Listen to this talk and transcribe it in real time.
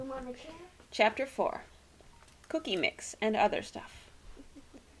on the chair? Chapter 4. Cookie Mix and Other Stuff.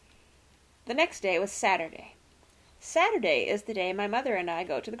 The next day was Saturday. Saturday is the day my mother and I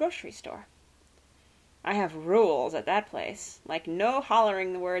go to the grocery store. I have rules at that place, like no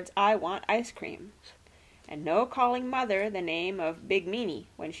hollering the words, "I want ice cream," and no calling Mother the name of Big Meanie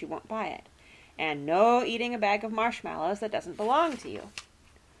when she won't buy it, and no eating a bag of marshmallows that doesn't belong to you.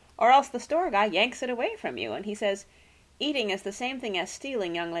 Or else the store guy yanks it away from you, and he says, "Eating is the same thing as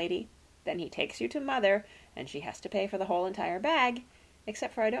stealing, young lady." Then he takes you to Mother, and she has to pay for the whole entire bag,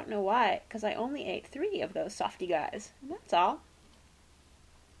 except for I don't know why, 'cause I only ate 3 of those softy guys, and that's all.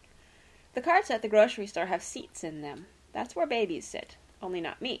 The carts at the grocery store have seats in them. That's where babies sit, only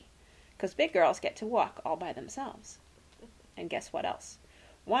not me, 'cause big girls get to walk all by themselves. And guess what else?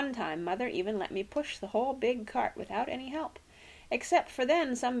 One time Mother even let me push the whole big cart without any help, except for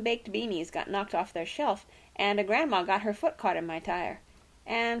then some baked beanies got knocked off their shelf, and a grandma got her foot caught in my tire,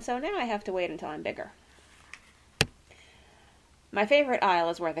 and so now I have to wait until I'm bigger. My favorite aisle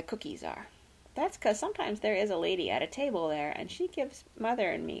is where the cookies are. That's 'cause sometimes there is a lady at a table there, and she gives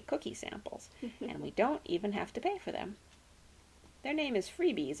Mother and me cookie samples, and we don't even have to pay for them. Their name is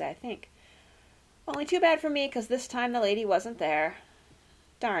Freebies, I think. Only too bad for me, 'cause this time the lady wasn't there.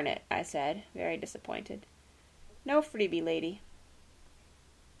 Darn it, I said, very disappointed. No freebie, lady.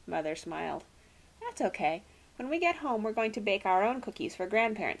 Mother smiled. That's okay. When we get home, we're going to bake our own cookies for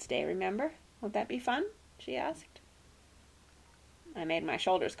Grandparents' Day, remember? Won't that be fun? She asked. I made my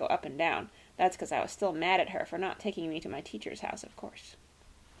shoulders go up and down. That's 'cause I was still mad at her for not taking me to my teacher's house, of course.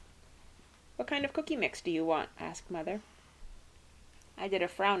 What kind of cookie mix do you want? Asked Mother. I did a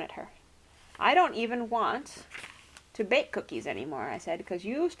frown at her. I don't even want to bake cookies anymore, I said, 'cause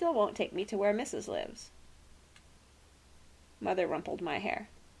you still won't take me to where Mrs. lives. Mother rumpled my hair.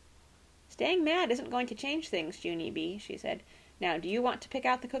 Staying mad isn't going to change things, Junie B., she said. Now, do you want to pick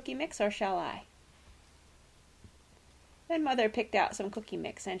out the cookie mix, or shall I? Then Mother picked out some cookie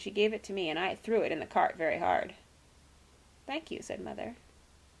mix, and she gave it to me, and I threw it in the cart very hard. Thank you, said Mother.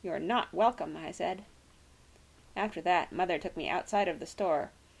 You're not welcome, I said. After that, Mother took me outside of the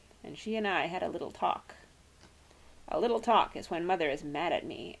store, and she and I had a little talk. A little talk is when Mother is mad at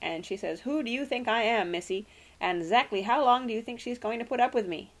me, and she says, "Who do you think I am, Missy? And exactly how long do you think she's going to put up with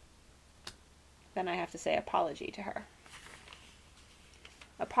me?" Then I have to say apology to her.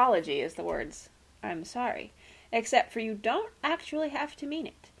 Apology is the words, "I'm sorry," except for you don't actually have to mean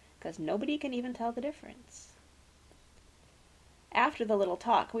it, 'cause nobody can even tell the difference. After the little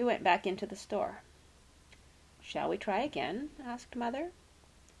talk, we went back into the store. Shall we try again? Asked Mother.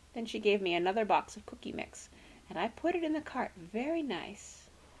 Then she gave me another box of cookie mix, and I put it in the cart very nice.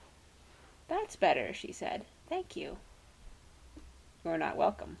 That's better, she said. Thank you. You're not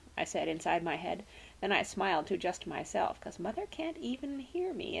welcome, I said inside my head. Then I smiled to just myself, 'cause Mother can't even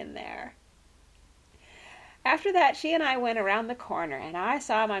hear me in there. After that, she and I went around the corner, and I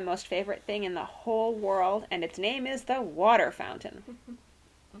saw my most favorite thing in the whole world, and its name is the water fountain.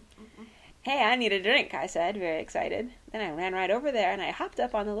 Hey, I need a drink, I said, very excited. Then I ran right over there, and I hopped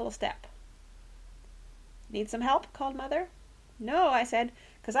up on the little step. Need some help? Called Mother. No, I said,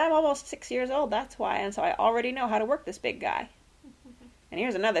 'cause I'm almost 6 years old, that's why, and so I already know how to work this big guy. And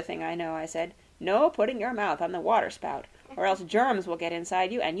here's another thing I know, I said. No putting your mouth on the water spout, or else germs will get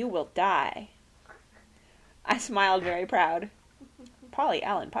inside you and you will die. I smiled very proud. Polly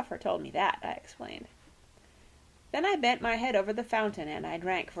Allen Puffer told me that, I explained. Then I bent my head over the fountain and I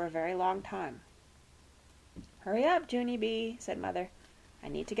drank for a very long time. Hurry up, Junie B., said Mother. I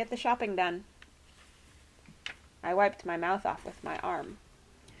need to get the shopping done. I wiped my mouth off with my arm.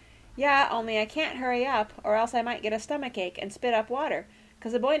 Yeah, only I can't hurry up, or else I might get a stomachache and spit up water,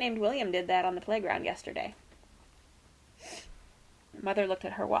 'cause a boy named William did that on the playground yesterday. Mother looked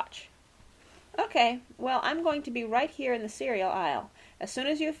at her watch. Okay, well, I'm going to be right here in the cereal aisle. As soon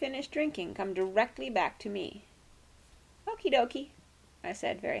as you finish drinking, come directly back to me. Okie dokie, I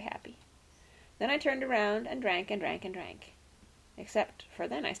said, very happy. Then I turned around and drank and drank and drank. Except for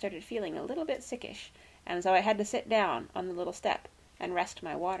then I started feeling a little bit sickish, and so I had to sit down on the little step and rest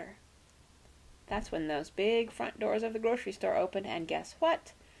my water. That's when those big front doors of the grocery store opened, and guess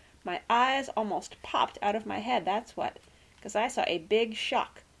what? My eyes almost popped out of my head, that's what, 'cause I saw a big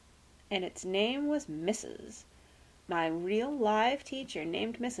shock, and its name was Mrs. My real live teacher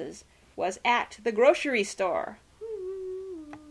named Mrs. was at the grocery store.